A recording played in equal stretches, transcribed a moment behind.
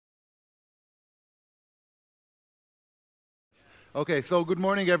Okay, so good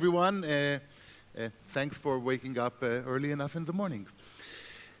morning, everyone. Thanks for waking up early enough in the morning.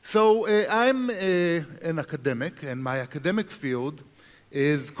 So I'm an academic, and my academic field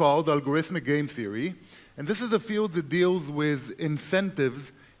is called algorithmic game theory. And this is a field that deals with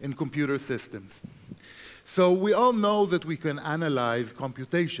incentives in computer systems. So we all know that we can analyze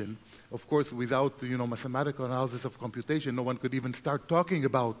computation. Of course, without mathematical analysis of computation, no one could even start talking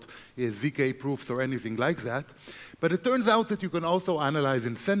about ZK proofs or anything like that. But it turns out that you can also analyze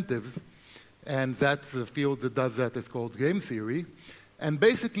incentives, and that's the field that does that is called game theory. And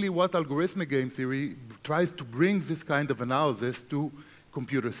basically what algorithmic game theory tries to bring this kind of analysis to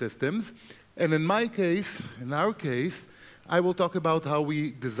computer systems. And in my case, in our case, I will talk about how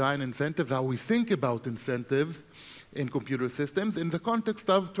we design incentives, how we think about incentives in computer systems in the context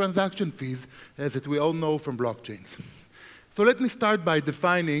of transaction fees, as we all know from blockchains. So let me start by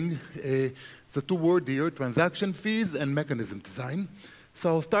defining the two words here, transaction fees and mechanism design. So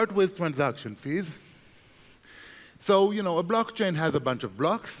I'll start with transaction fees. So, a blockchain has a bunch of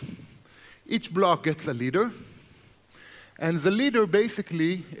blocks. Each block gets a leader. And the leader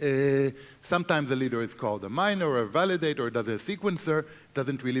basically, sometimes the leader is called a miner or a validator or does a sequencer.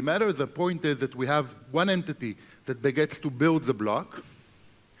 Doesn't really matter. The point is that we have one entity that gets to build the block.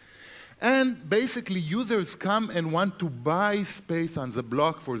 And basically, users come and want to buy space on the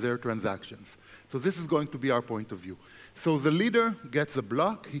block for their transactions. So this is going to be our point of view. So the leader gets a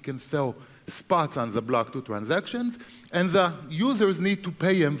block. He can sell spots on the block to transactions. And the users need to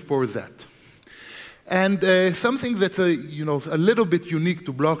pay him for that. And something that's a little bit unique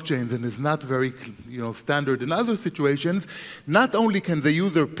to blockchains and is not very standard in other situations, not only can the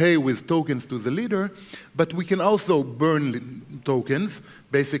user pay with tokens to the leader, but we can also burn tokens,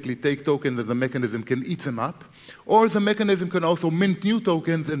 basically take tokens and the mechanism can eat them up, or the mechanism can also mint new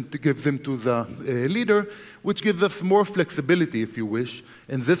tokens and give them to the leader, which gives us more flexibility, if you wish,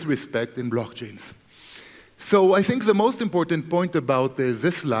 in this respect in blockchains. So I think the most important point about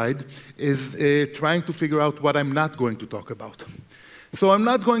this slide is trying to figure out what I'm not going to talk about. So I'm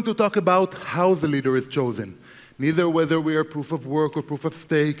not going to talk about how the leader is chosen, neither whether we are proof of work or proof of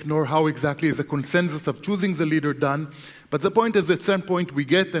stake, nor how exactly is the consensus of choosing the leader done. But the point is at some point we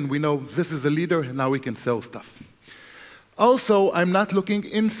get and we know this is a leader and now we can sell stuff. Also, I'm not looking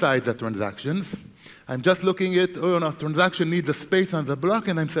inside the transactions. I'm just looking at, a transaction needs a space on the block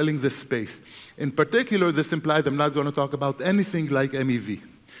and I'm selling this space. In particular, this implies I'm not going to talk about anything like MEV,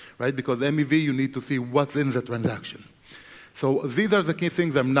 right? Because MEV, you need to see what's in the transaction. So these are the key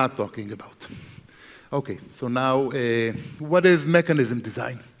things I'm not talking about. Okay, so now what is mechanism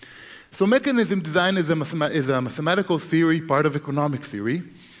design? So mechanism design is a mathematical theory, part of economics theory.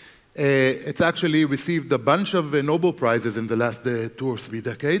 It's actually received a bunch of Nobel Prizes in the last 2 or 3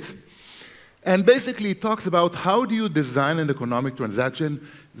 decades. And basically, it talks about how do you design an economic transaction,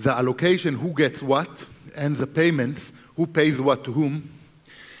 the allocation, who gets what, and the payments, who pays what to whom,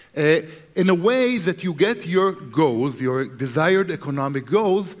 in a way that you get your goals, your desired economic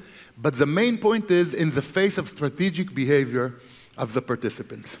goals, but the main point is in the face of strategic behavior of the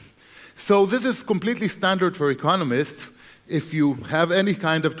participants. So this is completely standard for economists. If you have any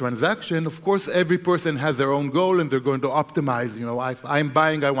kind of transaction, of course, every person has their own goal, and they're going to optimize. If I'm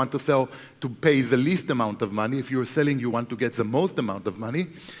buying, I want to sell to pay the least amount of money. If you're selling, you want to get the most amount of money.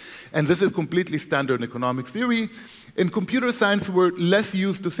 And this is completely standard in economics theory. In computer science, we're less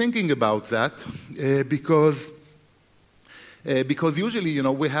used to thinking about that because usually,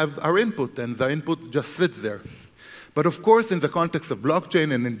 we have our input, and the input just sits there. But of course, in the context of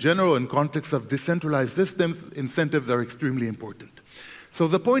blockchain and in general, in context of decentralized systems, incentives are extremely important. So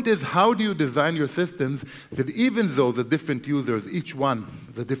the point is, how do you design your systems that even though the different users, each one,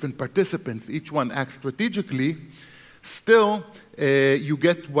 the different participants, each one acts strategically, still you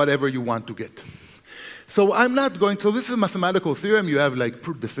get whatever you want to get. So I'm not going to, so this is a mathematical theorem. You have like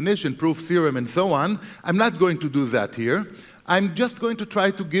definition, proof, theorem, and so on. I'm not going to do that here. I'm just going to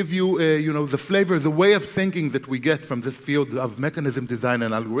try to give you, the flavor, the way of thinking that we get from this field of mechanism design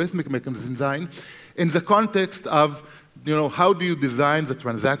and algorithmic mechanism design in the context of, how do you design the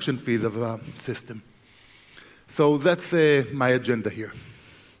transaction fees of a system. So that's my agenda here.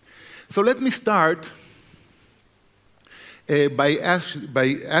 So let me start by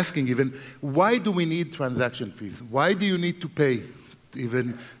asking even, why do we need transaction fees? Why do you need to pay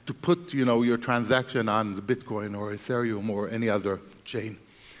even to put your transaction on the Bitcoin or Ethereum or any other chain?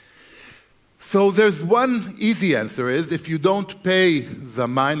 So there's one easy answer is if you don't pay the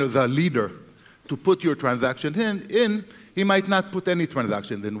miner, the leader, to put your transaction in, he might not put any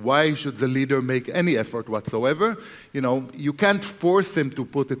transaction. Then why should the leader make any effort whatsoever? You can't force him to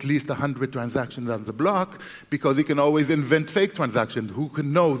put at least 100 transactions on the block because he can always invent fake transactions. Who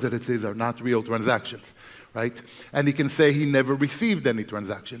can know that these are not real transactions, right? And he can say he never received any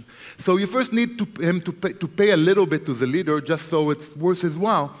transaction. So you first need him to pay a little bit to the leader just so it's worth his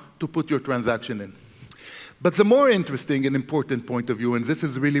while to put your transaction in. But the more interesting and important point of view, and this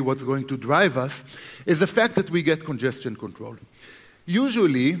is really what's going to drive us, is the fact that we get congestion control.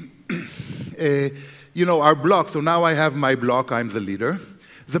 Usually, our block, so now I have my block, I'm the leader.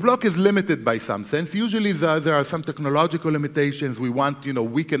 The block is limited by some sense. Usually there are some technological limitations. We want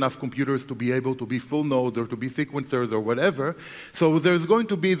weak enough computers to be able to be full nodes or to be sequencers or whatever. So there's going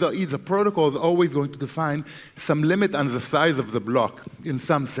to be the protocol is always going to define some limit on the size of the block, in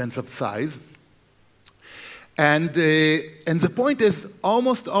some sense of size. And the point is,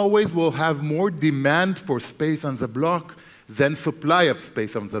 almost always we'll have more demand for space on the block than supply of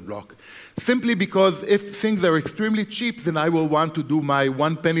space on the block. Simply because if things are extremely cheap, then I will want to do my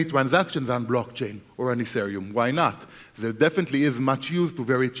 1 penny transactions on blockchain or on Ethereum. Why not? There definitely is much use to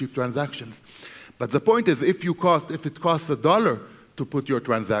very cheap transactions. But the point is, if it costs $1 to put your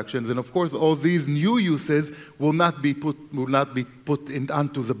transactions, and of course all these new uses will not be put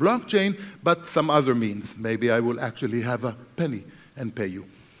onto the blockchain, but some other means. Maybe I will actually have a penny and pay you.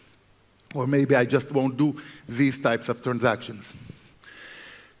 Or maybe I just won't do these types of transactions.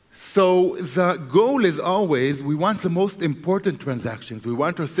 So the goal is always, we want the most important transactions. We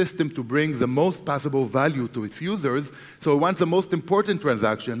want our system to bring the most possible value to its users. So we want the most important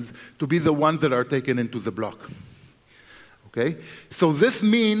transactions to be the ones that are taken into the block. Okay? So this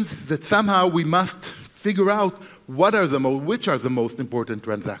means that somehow we must figure out which are the most important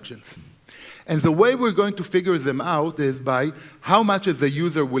transactions. And the way we're going to figure them out is by how much is the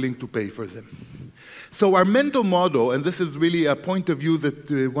user willing to pay for them. So our mental model, and this is really a point of view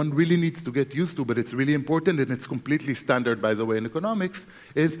that one really needs to get used to, but it's really important, and it's completely standard, by the way, in economics,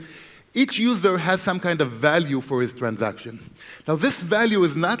 is each user has some kind of value for his transaction. Now, this value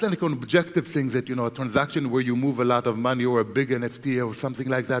is not like an objective thing that, a transaction where you move a lot of money or a big NFT or something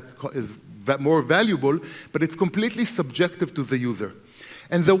like that is more valuable, but it's completely subjective to the user.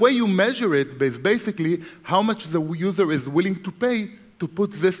 And the way you measure it is basically how much the user is willing to pay to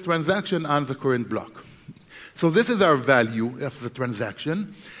put this transaction on the current block. So this is our value of the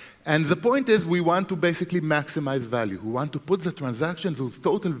transaction. And the point is we want to basically maximize value. We want to put the transactions whose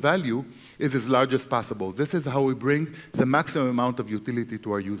total value is as large as possible. This is how we bring the maximum amount of utility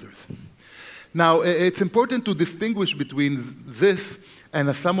to our users. Now, it's important to distinguish between this and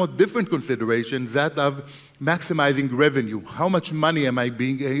a somewhat different consideration, that of maximizing revenue. How much money am I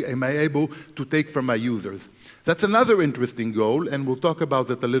able to take from my users? That's another interesting goal, and we'll talk about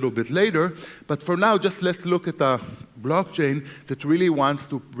that a little bit later. But for now, just let's look at a blockchain that really wants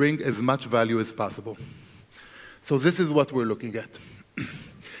to bring as much value as possible. So this is what we're looking at.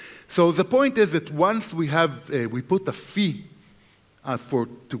 So the point is that once we put a fee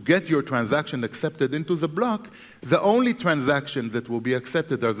to get your transaction accepted into the block, the only transactions that will be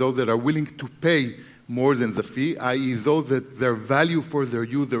accepted are those that are willing to pay more than the fee, i.e. those that their value for their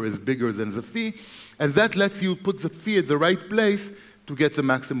user is bigger than the fee, and that lets you put the fee at the right place to get the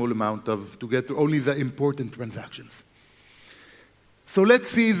maximal amount to get only the important transactions. So let's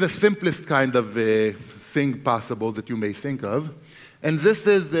see the simplest kind of thing possible that you may think of, and this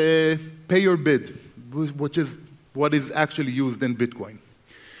is pay or bid, which is what is actually used in Bitcoin.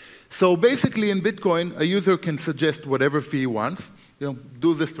 So basically in Bitcoin, a user can suggest whatever fee he wants.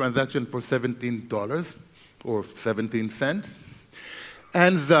 Do this transaction for $17 or 17 cents.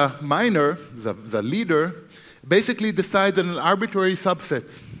 And the miner, the leader, basically decides on an arbitrary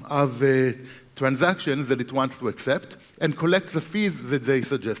subset of transactions that it wants to accept and collects the fees that they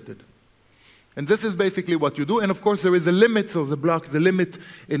suggested. And this is basically what you do. And of course, there is a limit. So the limit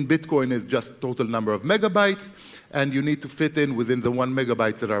in Bitcoin is just total number of megabytes. And you need to fit in within the 1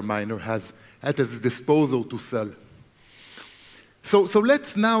 megabyte that our miner has at its disposal to sell. So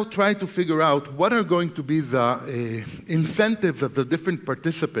let's now try to figure out what are going to be the incentives of the different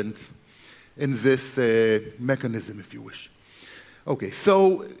participants in this mechanism, if you wish. Okay,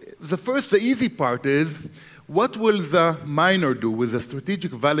 so the easy part is, what will the miner do with the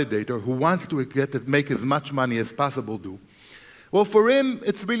strategic validator who wants to make as much money as possible do? Well, for him,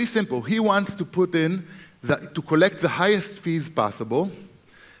 it's really simple. He wants to put in to collect the highest fees possible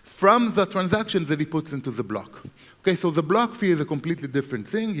from the transactions that he puts into the block. Okay, so the block fee is a completely different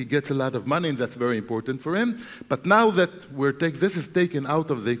thing. He gets a lot of money, and that's very important for him. But now that this is taken out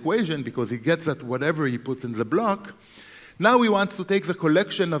of the equation because he gets at whatever he puts in the block, now he wants to take the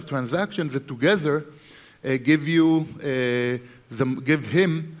collection of transactions that together give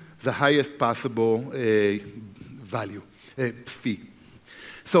him the highest possible value, fee.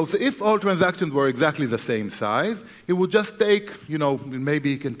 So if all transactions were exactly the same size, he would just take,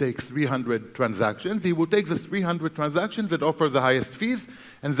 maybe he can take 300 transactions. He would take the 300 transactions that offer the highest fees,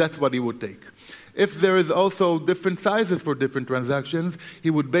 and that's what he would take. If there is also different sizes for different transactions, he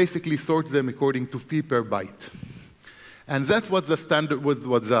would basically sort them according to fee per byte. And that's what the standard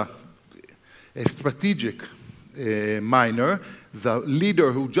was a strategic miner, the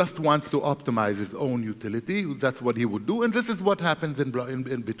leader who just wants to optimize his own utility. That's what he would do, and this is what happens in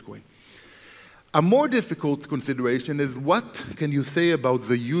Bitcoin. A more difficult consideration is what can you say about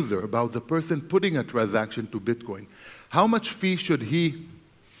the user, about the person putting a transaction to Bitcoin? How much fee should he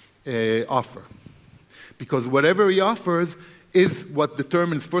offer? Because whatever he offers is what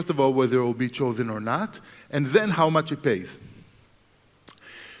determines, first of all, whether it will be chosen or not, and then how much he pays.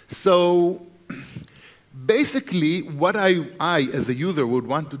 So basically, what I, as a user, would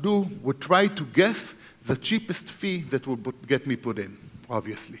want to do would try to guess the cheapest fee that would get me put in,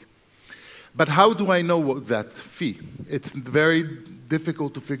 obviously. But how do I know what that fee? It's very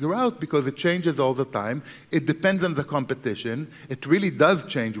difficult to figure out because it changes all the time. It depends on the competition. It really does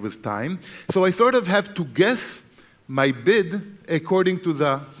change with time. So I sort of have to guess my bid according to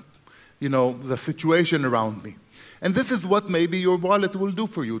the, the situation around me. And this is what maybe your wallet will do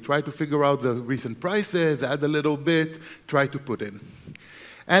for you. Try to figure out the recent prices, add a little bit, try to put in.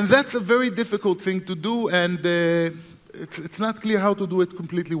 And that's a very difficult thing to do, and it's not clear how to do it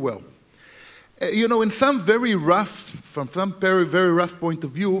completely well. In some very rough, from some very, very rough point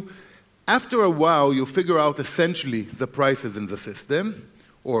of view, after a while, you figure out essentially the prices in the system,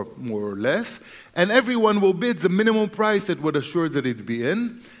 or more or less, and everyone will bid the minimum price that would assure that it'd be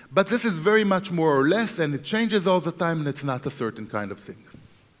in. But this is very much more or less, and it changes all the time, and it's not a certain kind of thing.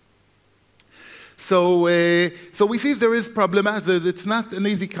 So we see there is problematic. It's not an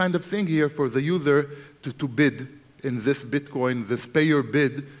easy kind of thing here for the user to bid in this Bitcoin, this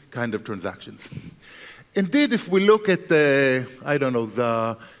pay-your-bid kind of transactions. Indeed, if we look at the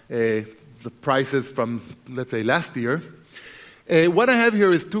prices from, let's say, last year, what I have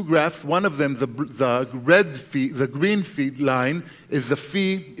here is two graphs. One of them, the red fee, the green fee line, is the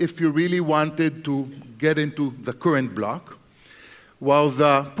fee if you really wanted to get into the current block, while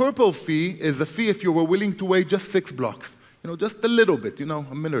the purple fee is a fee if you were willing to wait just 6 blocks, just a little bit, a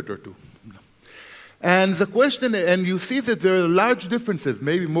minute or two. And the question, and you see that there are large differences,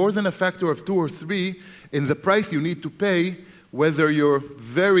 maybe more than a factor of 2 or 3, in the price you need to pay, whether you're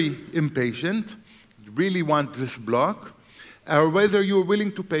very impatient, you really want this block, or whether you're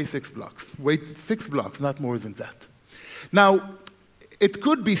willing to pay 6 blocks. Wait 6 blocks, not more than that. Now, it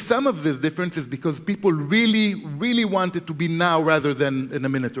could be some of these differences because people really, really want it to be now rather than in a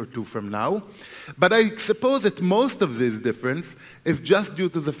minute or two from now. But I suppose that most of this difference is just due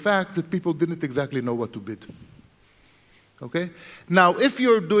to the fact that people didn't exactly know what to bid. Okay? Now, if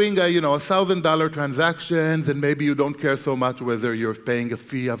you're doing $1,000 transactions and maybe you don't care so much whether you're paying a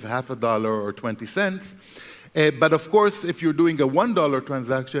fee of $0.50 or 20 cents, but of course, if you're doing a $1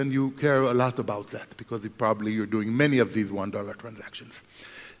 transaction, you care a lot about that because you're doing many of these $1 transactions.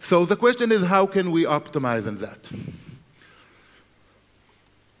 So the question is, how can we optimize on that?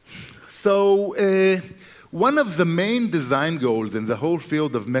 So one of the main design goals in the whole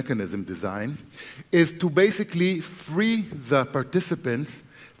field of mechanism design is to basically free the participants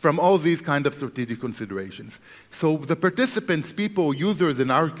from all these kind of strategic considerations. So the participants, people, users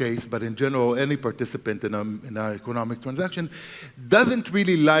in our case, but in general, any participant in an economic transaction, doesn't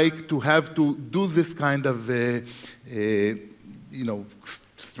really like to have to do this kind of,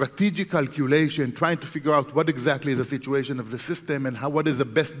 strategic calculation, trying to figure out what exactly is the situation of the system and what is the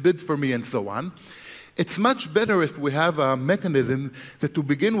best bid for me and so on. It's much better if we have a mechanism that to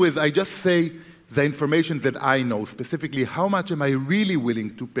begin with, I just say, the information that I know, specifically how much am I really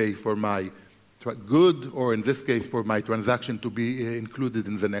willing to pay for my good, or in this case, for my transaction to be included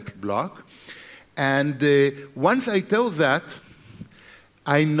in the next block. And once I tell that,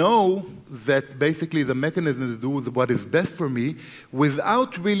 I know that basically the mechanism to do what is best for me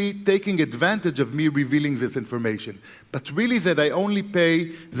without really taking advantage of me revealing this information, but really that I only pay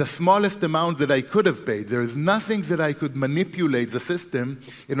the smallest amount that I could have paid. There is nothing that I could manipulate the system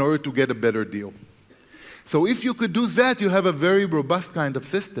in order to get a better deal. So if you could do that, you have a very robust kind of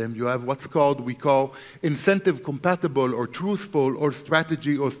system. You have what's we call incentive compatible or truthful or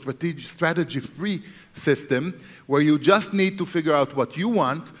strategy-free system, where you just need to figure out what you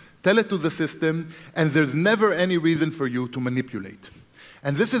want, tell it to the system, and there's never any reason for you to manipulate.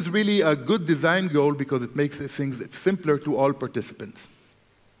 And this is really a good design goal because it makes things simpler to all participants.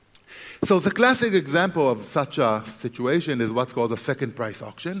 So the classic example of such a situation is what's called a second price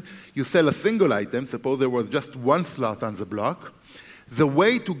auction. You sell a single item, suppose there was just one slot on the block. The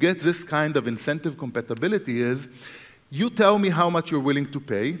way to get this kind of incentive compatibility is you tell me how much you're willing to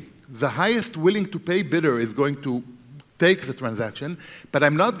pay. The highest willing to pay bidder is going to take the transaction, but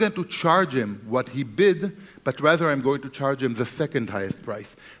I'm not going to charge him what he bid, but rather I'm going to charge him the second highest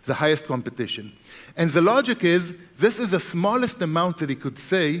price, the highest competition. And the logic is, this is the smallest amount that he could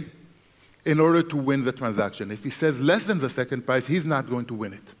say in order to win the transaction. If he says less than the second price, he's not going to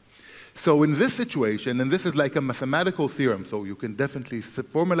win it. So in this situation, and this is like a mathematical theorem, so you can definitely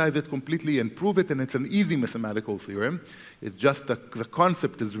formalize it completely and prove it, and it's an easy mathematical theorem. It's just the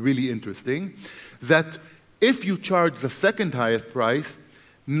concept is really interesting, that if you charge the second highest price,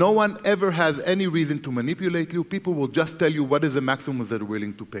 no one ever has any reason to manipulate you. People will just tell you what is the maximum they're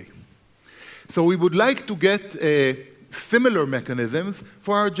willing to pay. So we would like to get similar mechanisms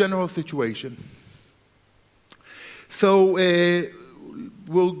for our general situation. So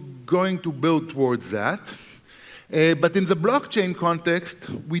we're going to build towards that. But in the blockchain context,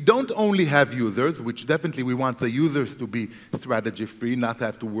 we don't only have users, which definitely we want the users to be strategy-free, not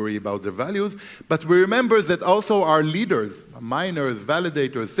have to worry about their values, but we remember that also our leaders, miners,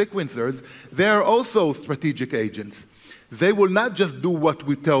 validators, sequencers, they are also strategic agents. They will not just do what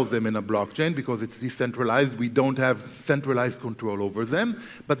we tell them in a blockchain because it's decentralized, we don't have centralized control over them,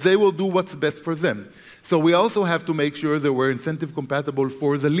 but they will do what's best for them. So we also have to make sure that we're incentive compatible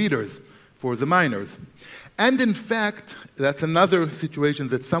for the leaders, for the miners. And in fact, that's another situation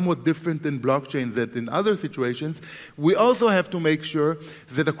that's somewhat different in blockchains than in other situations. We also have to make sure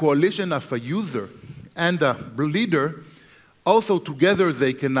that a coalition of a user and a leader, also together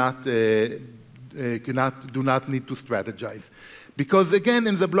they do not need to strategize. Because again,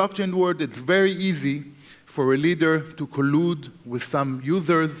 in the blockchain world, it's very easy for a leader to collude with some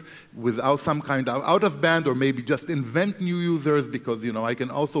users without some kind of out-of-band, or maybe just invent new users, because I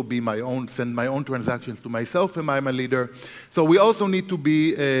can also be my own, send my own transactions to myself if I'm a leader. So we also need to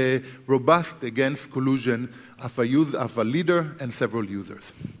be robust against collusion of a leader and several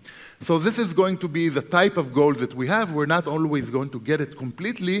users. So this is going to be the type of goals that we have. We're not always going to get it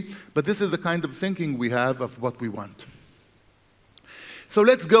completely, but this is the kind of thinking we have of what we want. So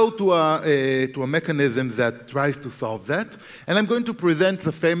let's go to a mechanism that tries to solve that. And I'm going to present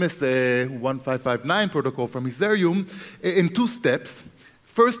the famous 1559 protocol from Ethereum in two steps.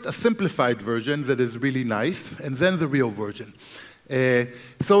 First, a simplified version that is really nice, and then the real version.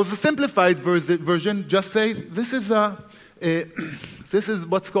 So the simplified version just says, this is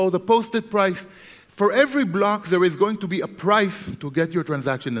what's called a posted price. For every block, there is going to be a price to get your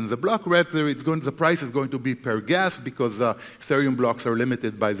transaction in the block. The price is going to be per gas, because Ethereum blocks are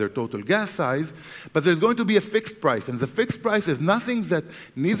limited by their total gas size. But there's going to be a fixed price. And the fixed price is nothing that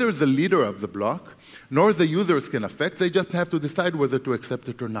neither the leader of the block nor the users can affect. They just have to decide whether to accept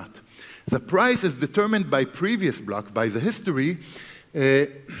it or not. The price is determined by previous blocks, by the history,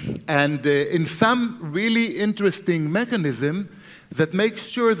 and in some really interesting mechanism that makes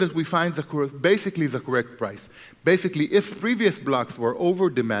sure that we find basically the correct price. Basically, if previous blocks were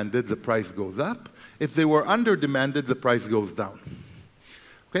over-demanded, the price goes up. If they were under-demanded, the price goes down.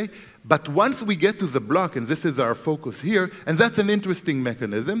 Okay? But once we get to the block, and this is our focus here, and that's an interesting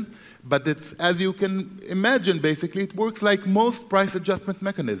mechanism, but it's, as you can imagine, basically, it works like most price adjustment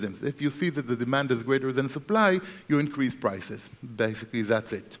mechanisms. If you see that the demand is greater than supply, you increase prices. Basically,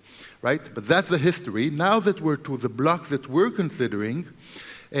 that's it, right? But that's the history. Now that we're to the blocks that we're considering,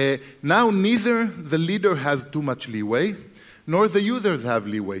 now neither the leader has too much leeway, nor the users have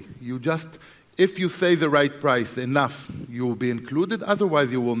leeway. You just, if you say the right price enough, you will be included,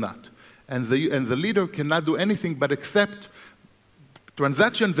 otherwise you will not. And the leader cannot do anything but accept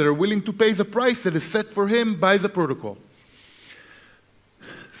transactions that are willing to pay the price that is set for him by the protocol.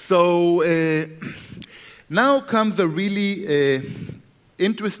 So now comes a really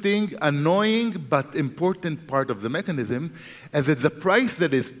interesting, annoying, but important part of the mechanism, as it's the price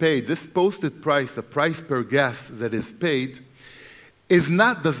that is paid, this posted price, the price per gas that is paid,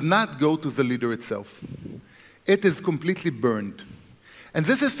 does not go to the leader itself. It is completely burned. And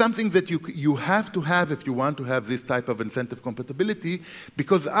this is something that you have to have if you want to have this type of incentive compatibility,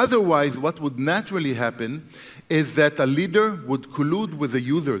 because otherwise what would naturally happen is that a leader would collude with a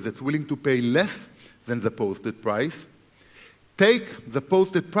user that's willing to pay less than the posted price, take the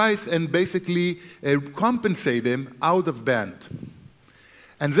posted price and basically compensate him out of band.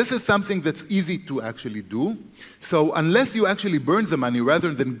 And this is something that's easy to actually do. So unless you actually burn the money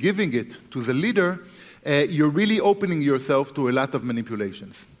rather than giving it to the leader, you're really opening yourself to a lot of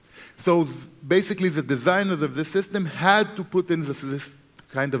manipulations. So basically, the designers of this system had to put in this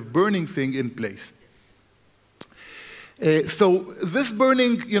kind of burning thing in place. So this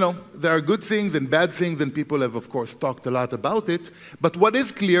burning, there are good things and bad things, and people have, of course, talked a lot about it. But what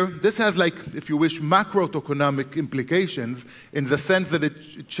is clear, this has, like, if you wish, macroeconomic implications in the sense that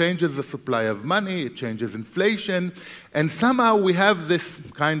it changes the supply of money, it changes inflation, and somehow we have this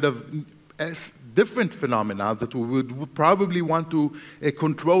kind of different phenomena that we would probably want to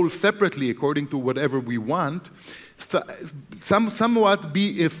control separately according to whatever we want, somewhat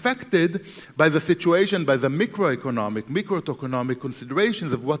be affected by the situation, by the microeconomic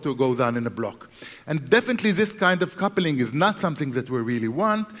considerations of what goes on in a block. And definitely this kind of coupling is not something that we really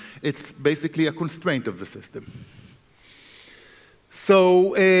want. It's basically a constraint of the system.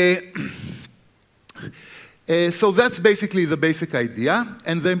 So, so that's basically the basic idea.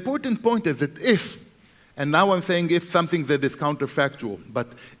 And the important point is that if, and now I'm saying if something that is counterfactual,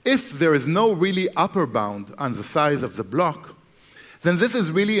 but if there is no really upper bound on the size of the block, then this is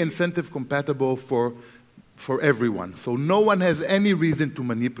really incentive compatible for everyone. So no one has any reason to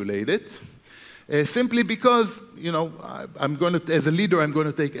manipulate it, simply because, I'm going to, as a leader, I'm going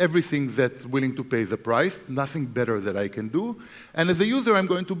to take everything that's willing to pay the price, nothing better that I can do. And as a user, I'm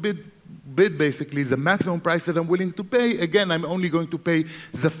going to bid basically the maximum price that I'm willing to pay. Again, I'm only going to pay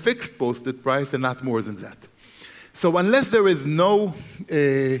the fixed posted price and not more than that. So unless there is no,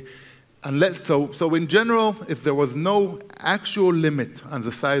 so in general, if there was no actual limit on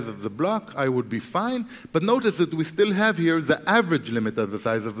the size of the block, I would be fine. But notice that we still have here the average limit of the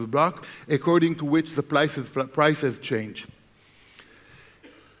size of the block, according to which the prices change.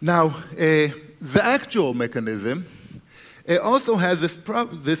 Now, the actual mechanism also has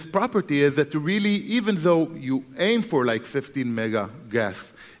this property is that really, even though you aim for like 15 mega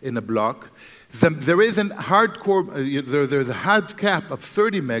gas in a block, there is a there's a hard cap of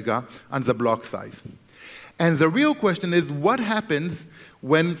 30 mega on the block size. And the real question is, what happens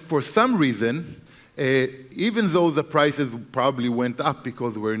when, for some reason, even though the prices probably went up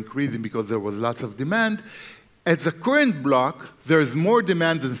because we're increasing, because there was lots of demand, at the current block, there's more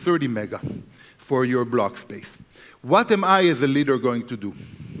demand than 30 mega for your block space. What am I, as a leader, going to do?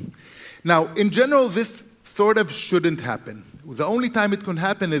 Now, in general, this sort of shouldn't happen. The only time it can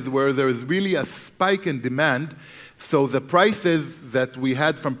happen is where there is really a spike in demand, so the prices that we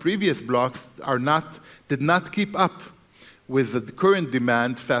had from previous blocks did not keep up with the current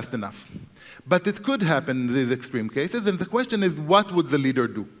demand fast enough. But it could happen in these extreme cases, and the question is, what would the leader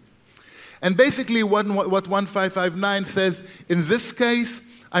do? And basically, what 1559 says, in this case,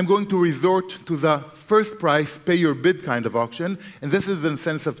 I'm going to resort to the first price, pay your bid kind of auction, and this is in the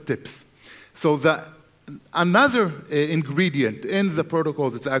sense of tips. So another ingredient in the protocol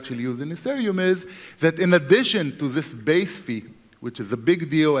that's actually used in Ethereum is that in addition to this base fee, which is a big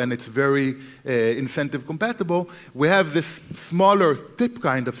deal and it's very incentive compatible, we have this smaller tip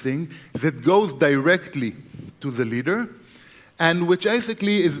kind of thing that goes directly to the leader, and which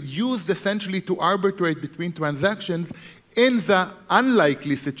basically is used essentially to arbitrate between transactions in the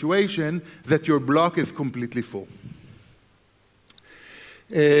unlikely situation that your block is completely full.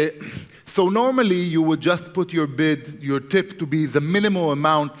 So normally you would just put your bid, your tip, to be the minimal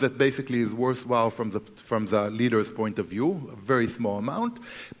amount that basically is worthwhile from the leader's point of view, a very small amount.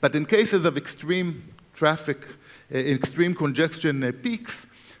 But in cases of extreme traffic, extreme congestion peaks,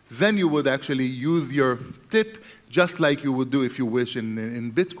 then you would actually use your tip just like you would do, if you wish,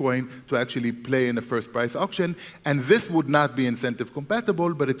 in Bitcoin, to actually play in a first price auction. And this would not be incentive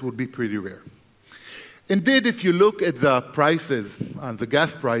compatible, but it would be pretty rare. Indeed, if you look at the prices, on the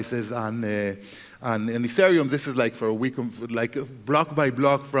gas prices on Ethereum, this is like for a week, like block by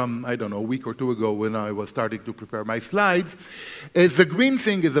block from, I don't know, a week or two ago when I was starting to prepare my slides, is the green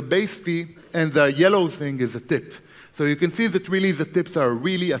thing is a base fee, and the yellow thing is a tip. So you can see that really the tips are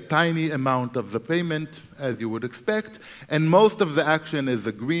really a tiny amount of the payment, as you would expect, and most of the action is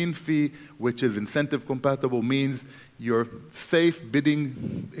a green fee, which is incentive compatible, means you're safe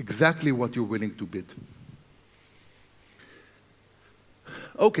bidding exactly what you're willing to bid.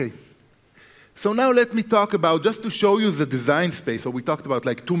 Okay. So now let me talk about, just to show you the design space. So we talked about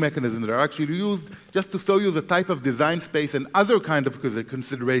like two mechanisms that are actually used, just to show you the type of design space and other kind of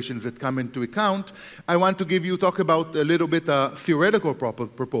considerations that come into account. I want to talk about a little bit a theoretical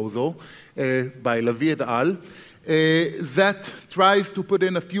proposal by Lavie et al. That tries to put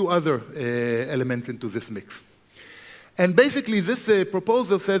in a few other elements into this mix. And basically this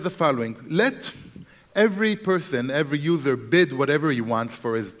proposal says the following: let every person, every user bid whatever he wants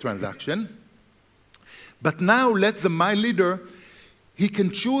for his transaction. But now let my leader, he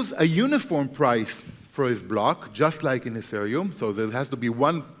can choose a uniform price for his block, just like in Ethereum. So there has to be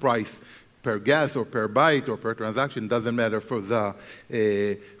one price per gas or per byte or per transaction, doesn't matter for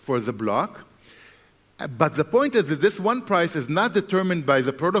the block. But the point is that this one price is not determined by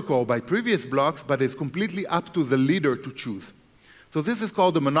the protocol, by previous blocks, but is completely up to the leader to choose. So this is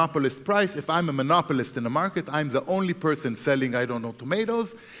called the monopolist price. If I'm a monopolist in the market, I'm the only person selling, I don't know,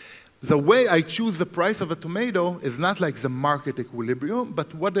 tomatoes. The way I choose the price of a tomato is not like the market equilibrium,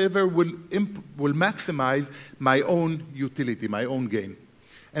 but whatever will maximize my own utility, my own gain.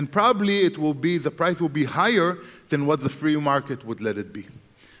 And probably the price will be higher than what the free market would let it be,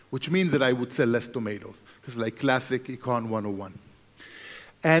 which means that I would sell less tomatoes. This is like classic Econ 101.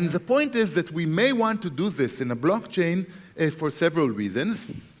 And the point is that we may want to do this in a blockchain for several reasons.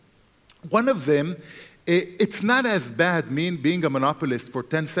 One of them, it's not as bad being a monopolist for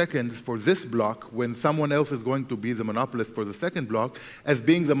 10 seconds for this block when someone else is going to be the monopolist for the second block as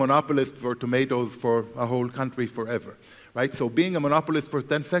being the monopolist for tomatoes for a whole country forever, right? So being a monopolist for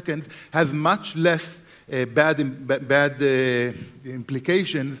 10 seconds has much less bad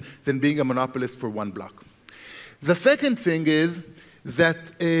implications than being a monopolist for one block. The second thing is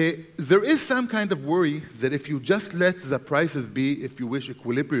that there is some kind of worry that if you just let the prices be, if you wish,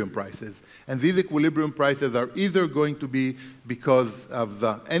 equilibrium prices, and these equilibrium prices are either going to be because of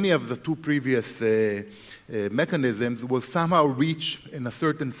any of the two previous mechanisms will somehow reach, in a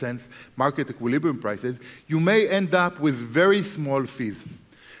certain sense, market equilibrium prices, you may end up with very small fees.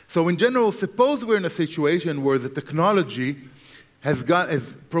 So in general, suppose we're in a situation where the technology has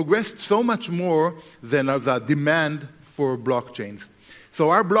progressed so much more than the demand for blockchains. So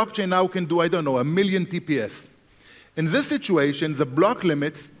our blockchain now can do, I don't know, 1 million TPS. In this situation, the block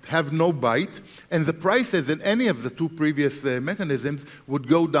limits have no bite, and the prices in any of the two previous mechanisms would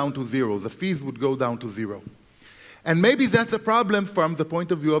go down to zero. The fees would go down to zero. And maybe that's a problem from the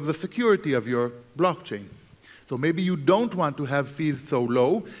point of view of the security of your blockchain. So maybe you don't want to have fees so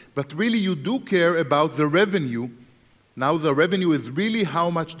low, but really you do care about the revenue. Now the revenue is really how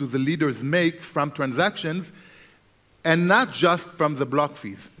much do the leaders make from transactions and not just from the block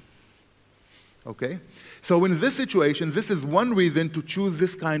fees. Okay? So in this situation, this is one reason to choose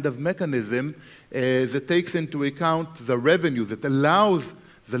this kind of mechanism that takes into account the revenue, that allows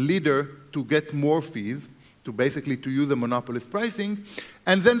the leader to get more fees, to basically to use a monopolist pricing.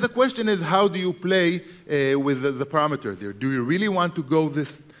 And then the question is, how do you play with the parameters here? Do you really want to go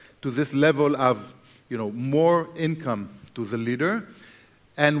to this level of more income to the leader?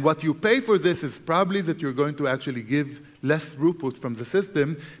 And what you pay for this is probably that you're going to actually give less throughput from the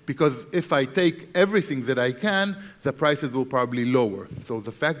system, because if I take everything that I can, the prices will probably lower. So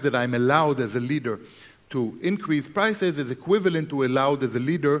the fact that I'm allowed as a leader to increase prices is equivalent to allowed as a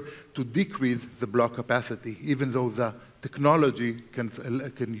leader to decrease the block capacity, even though the technology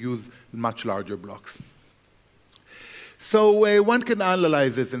can use much larger blocks. So one can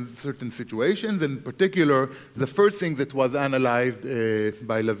analyze this in certain situations. In particular, the first thing that was analyzed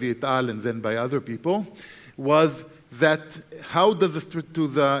by Levy et al. And then by other people was that how does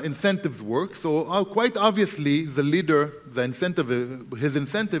the incentives work? So quite obviously, the leader, his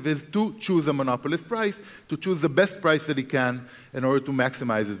incentive is to choose a monopolist price, to choose the best price that he can in order to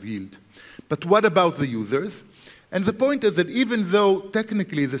maximize his yield. But what about the users? And the point is that even though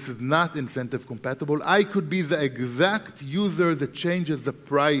technically this is not incentive compatible, I could be the exact user that changes the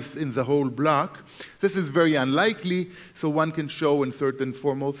price in the whole block. This is very unlikely, so one can show in certain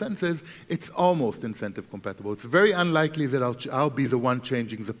formal senses it's almost incentive compatible. It's very unlikely that I'll be the one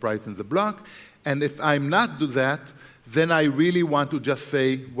changing the price in the block. And if I'm not do that, then I really want to just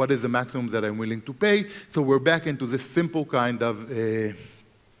say what is the maximum that I'm willing to pay. So we're back into this simple kind of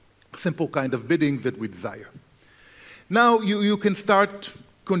bidding that we desire. Now, you can start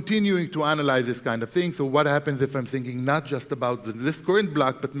continuing to analyze this kind of thing. So what happens if I'm thinking not just about this current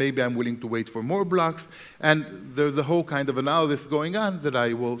block, but maybe I'm willing to wait for more blocks? And there's a whole kind of analysis going on that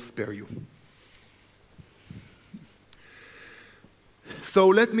I will spare you. So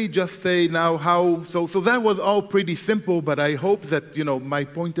let me just say now how, so that was all pretty simple, but I hope that, my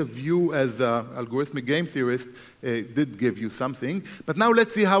point of view as an algorithmic game theorist did give you something. But now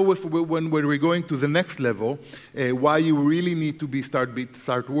let's see how, when we're going to the next level, why you really need to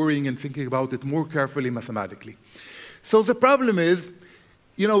start worrying and thinking about it more carefully mathematically. So the problem is,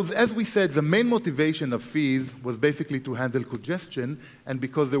 as we said, the main motivation of fees was basically to handle congestion, and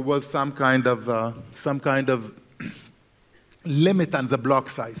because there was some kind of limit on the block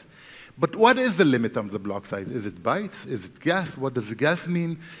size. But what is the limit on the block size? Is it bytes? Is it gas? What does the gas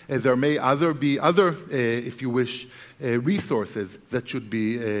mean? There may be other, if you wish, resources that should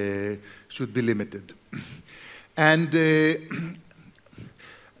be limited. And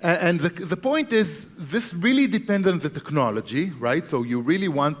And the point is, this really depends on the technology, right? So you really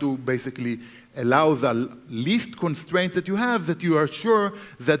want to basically allow the least constraints that you have, that you are sure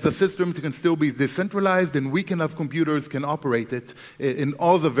that the system can still be decentralized and weak enough computers can operate it in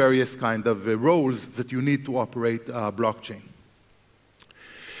all the various kind of roles that you need to operate a blockchain.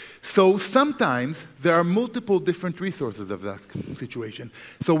 So sometimes there are multiple different resources of that situation.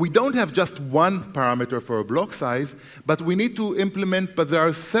 So we don't have just one parameter for a block size, but we need to implement, but there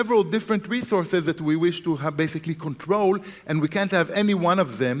are several different resources that we wish to have basically control, and we can't have any one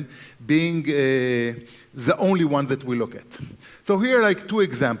of them being the only one that we look at. So here are like 2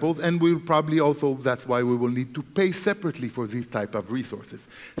 examples, and we'll probably also, that's why we will need to pay separately for these type of resources.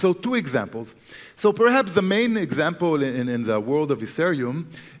 So 2 examples. So perhaps the main example in the world of Ethereum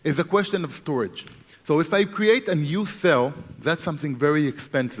is a question of storage. So if I create a new cell, that's something very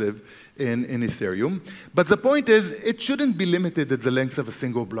expensive in Ethereum. But the point is, it shouldn't be limited at the length of a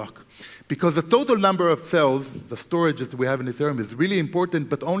single block. Because the total number of cells, the storage that we have in Ethereum, is really important,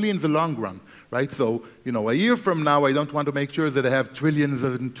 but only in the long run, right? So, a year from now, I don't want to make sure that I have trillions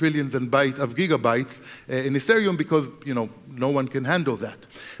and trillions of gigabytes in Ethereum because, no one can handle that.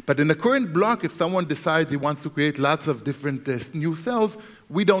 But in the current block, if someone decides he wants to create lots of different new cells,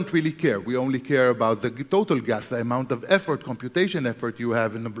 we don't really care. We only care about the total gas, the amount of effort, computation effort you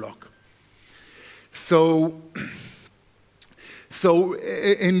have in the block. So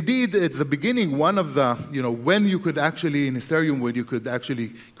indeed, at the beginning, one of the, when you could actually, in Ethereum, when you could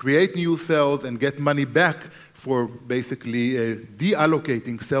actually create new cells and get money back for basically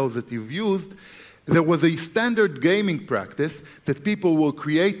deallocating cells that you've used, there was a standard gaming practice that people will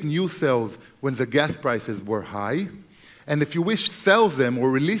create new cells when the gas prices were high, and if you wish to sell them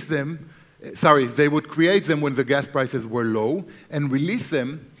or release them, they would create them when the gas prices were low and release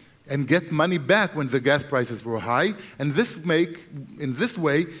them and get money back when the gas prices were high, and in this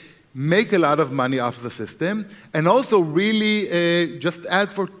way, make a lot of money off the system, and also really just add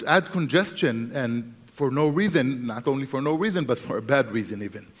congestion, and for no reason, not only for no reason, but for a bad reason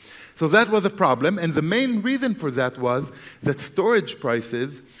even. So that was a problem, and the main reason for that was that storage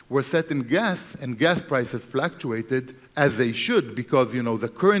prices were set in gas, and gas prices fluctuated as they should, because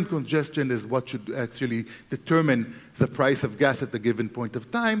the current congestion is what should actually determine the price of gas at a given point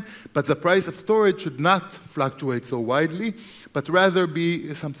of time, but the price of storage should not fluctuate so widely, but rather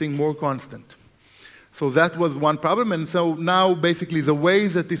be something more constant. So that was one problem, and so now basically the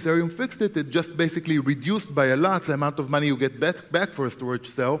ways that Ethereum fixed it, it just basically reduced by a lot the amount of money you get back for a storage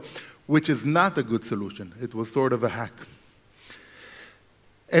cell, which is not a good solution. It was sort of a hack.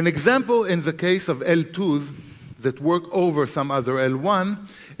 An example in the case of L2s that work over some other L1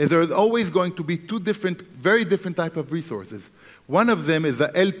 is there is always going to be 2 very different type of resources. One of them is the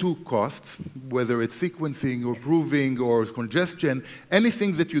L2 costs, whether it's sequencing or proving or congestion,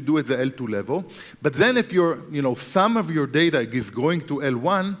 anything that you do at the L2 level. But then if some of your data is going to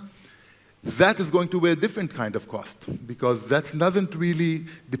L1, that is going to be a different kind of cost, because that doesn't really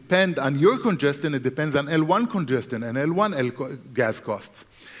depend on your congestion, it depends on L1 congestion and L1 gas costs.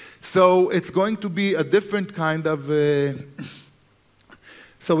 So it's going to be a different kind of,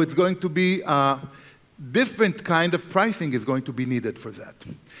 different kind of pricing is going to be needed for that.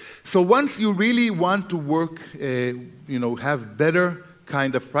 So once you really want to work, have better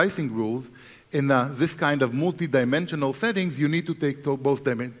kind of pricing rules in this kind of multi-dimensional settings, you need to take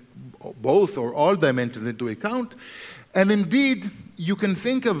both or all dimensions into account. And indeed, you can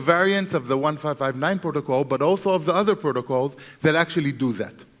think of variants of the 1559 protocol, but also of the other protocols that actually do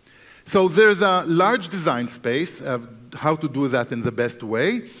that. So there's a large design space of how to do that in the best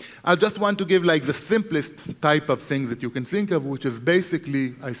way. I just want to give like the simplest type of things that you can think of, which is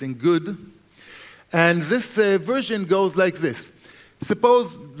basically, I think, good. And this version goes like this.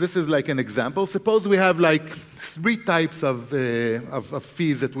 Suppose, this is like an example, suppose we have like 3 types of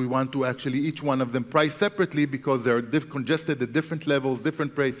fees that we want to actually, each one of them price separately because they're congested at different levels,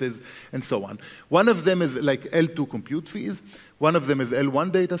 different prices, and so on. One of them is like L2 compute fees. One of them is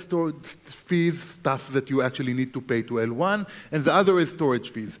L1 data storage fees, stuff that you actually need to pay to L1, and the other is storage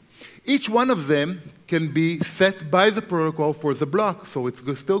fees. Each one of them can be set by the protocol for the block, so it's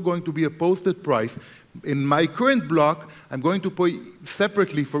still going to be a posted price. In my current block, I'm going to pay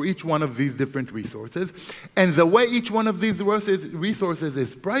separately for each one of these different resources. And the way each one of these resources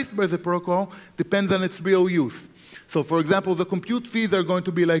is priced by the protocol depends on its real use. So for example, the compute fees are going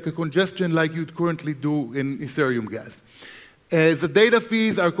to be like a congestion like you'd currently do in Ethereum gas. The data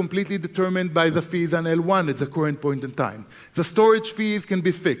fees are completely determined by the fees on L1 at the current point in time. The storage fees can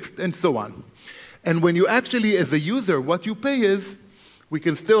be fixed, and so on. And when you actually, as a user, what you pay is we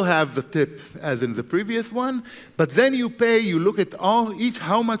can still have the tip as in the previous one, but then you look at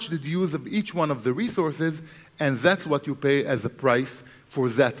how much did you use of each one of the resources, and that's what you pay as a price for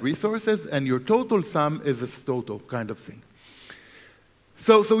that resources, and your total sum is a total kind of thing.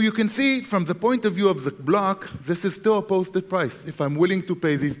 So you can see from the point of view of the block, this is still a posted price. If I'm willing to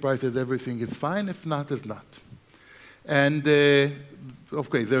pay these prices, everything is fine. If not, it's not. And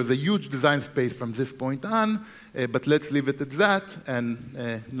okay, there's a huge design space from this point on, but let's leave it at that,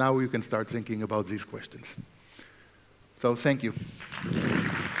 and now you can start thinking about these questions. So thank you.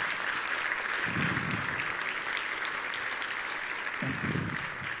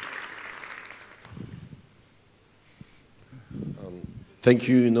 Thank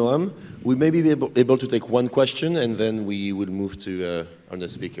you, Noam. We may be able to take one question, and then we will move to our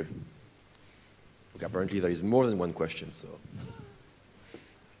next speaker. Okay, apparently there is more than one question, so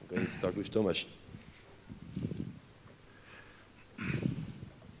I'm going to start with Thomas.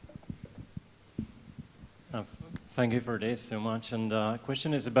 Thank you for this so much. And the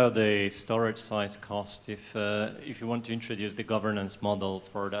question is about the storage size cost. If you want to introduce the governance model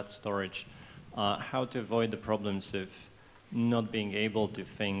for that storage, how to avoid the problems of not being able to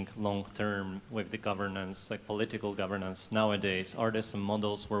think long-term with the governance, like political governance nowadays? Are there some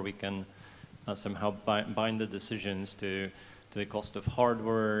models where we can somehow bind the decisions to the cost of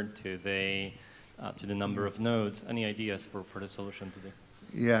hardware, to the number of nodes? Any ideas for the solution to this?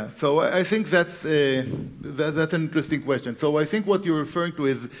 Yeah, so I think that's an interesting question. So I think what you're referring to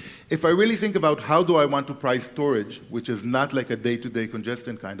is, if I really think about how do I want to price storage, which is not like a day-to-day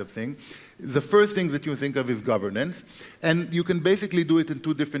congestion kind of thing, the first thing that you think of is governance. And you can basically do it in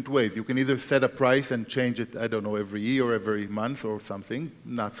two different ways. You can either set a price and change it, I don't know, every year or every month or something,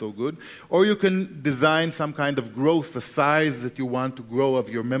 not so good. Or you can design some kind of growth, the size that you want to grow of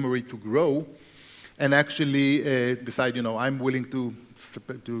your memory to grow, and actually decide, you know, I'm willing to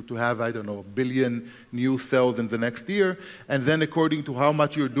have, I don't know, 1 billion new cells in the next year, and then according to how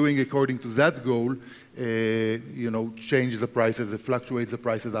much you're doing according to that goal, you know, change the prices, it fluctuates the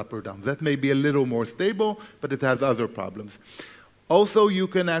prices up or down. That may be a little more stable, but it has other problems. Also, you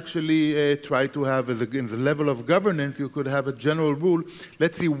can actually try to have, as again, the level of governance, you could have a general rule.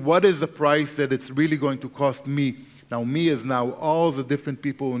 Let's see, what is the price that it's really going to cost me? Now, me is now all the different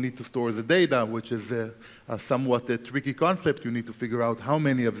people who need to store the data, which is somewhat a tricky concept. You need to figure out how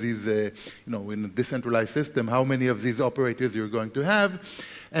many of these, you know, in a decentralized system, how many of these operators you're going to have,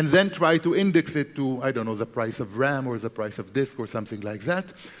 and then try to index it to, I don't know, the price of RAM or the price of disk or something like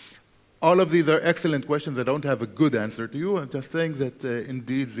that. All of these are excellent questions. I don't have a good answer to you. I'm just saying that,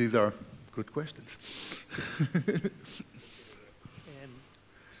 indeed, these are good questions.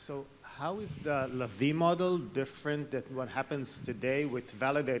 So how is the Levy model different than what happens today with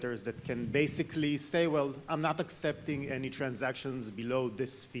validators that can basically say, well, I'm not accepting any transactions below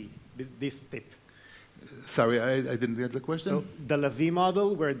this fee, this tip? Sorry, I didn't get the question. So the Levy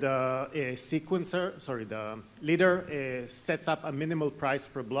model where the the leader sets up a minimal price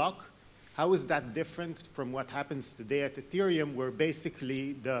per block, how is that different from what happens today at Ethereum, where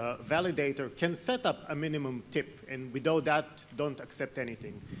basically the validator can set up a minimum tip, and without that, don't accept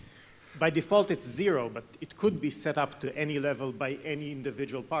anything? By default, it's 0, but it could be set up to any level by any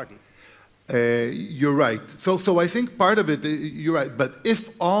individual party. You're right. So I think part of it, you're right. But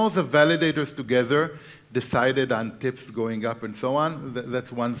if all the validators together decided on tips going up and so on,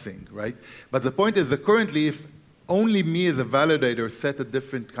 that's one thing, right? But the point is that currently, if only me as a validator set a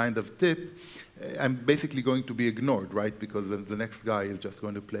different kind of tip, I'm basically going to be ignored, right? Because the next guy is just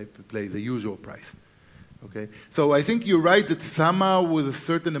going to play the usual price. Okay? So I think you're right that somehow with a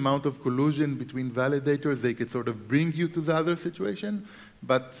certain amount of collusion between validators, they could sort of bring you to the other situation,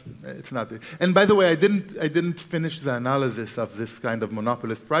 but it's not. And by the way, I didn't finish the analysis of this kind of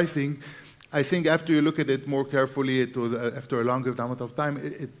monopolist pricing. I think after you look at it more carefully, after a longer amount of time,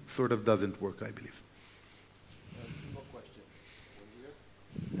 it sort of doesn't work, I believe. More question.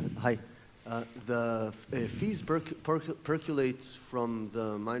 Hi. The fees percolate from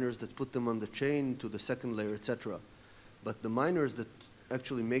the miners that put them on the chain to the second layer, etc. But the miners that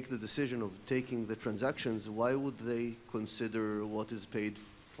actually make the decision of taking the transactions, why would they consider what is paid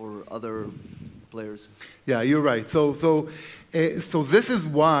for other players? Yeah, you're right. So this is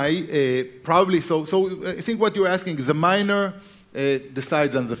why probably, I think what you're asking is the miner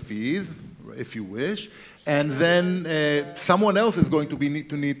decides on the fees, if you wish, and then someone else is going to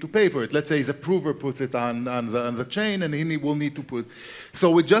need to pay for it. Let's say the prover puts it on the chain, and he will need to put.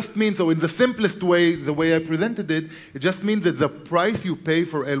 So it just means, so in the simplest way, the way I presented it, it just means that the price you pay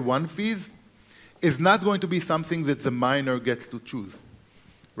for L1 fees is not going to be something that the miner gets to choose.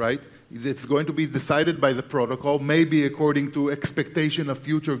 right? It's going to be decided by the protocol, maybe according to expectation of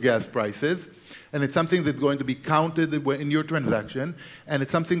future gas prices, and it's something that's going to be counted in your transaction, and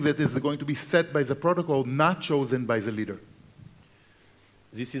it's something that is going to be set by the protocol, not chosen by the leader.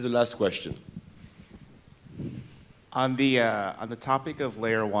 This is the last question. On the topic of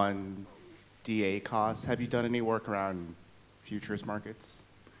layer 1 DA costs, have you done any work around futures markets?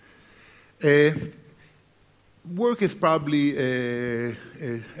 Work is probably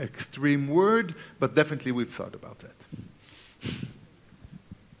an extreme word, but definitely we've thought about that.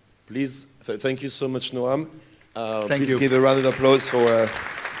 Please, thank you so much, Noam. Thank you. Please give a round of applause for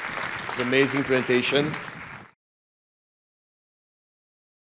the amazing presentation.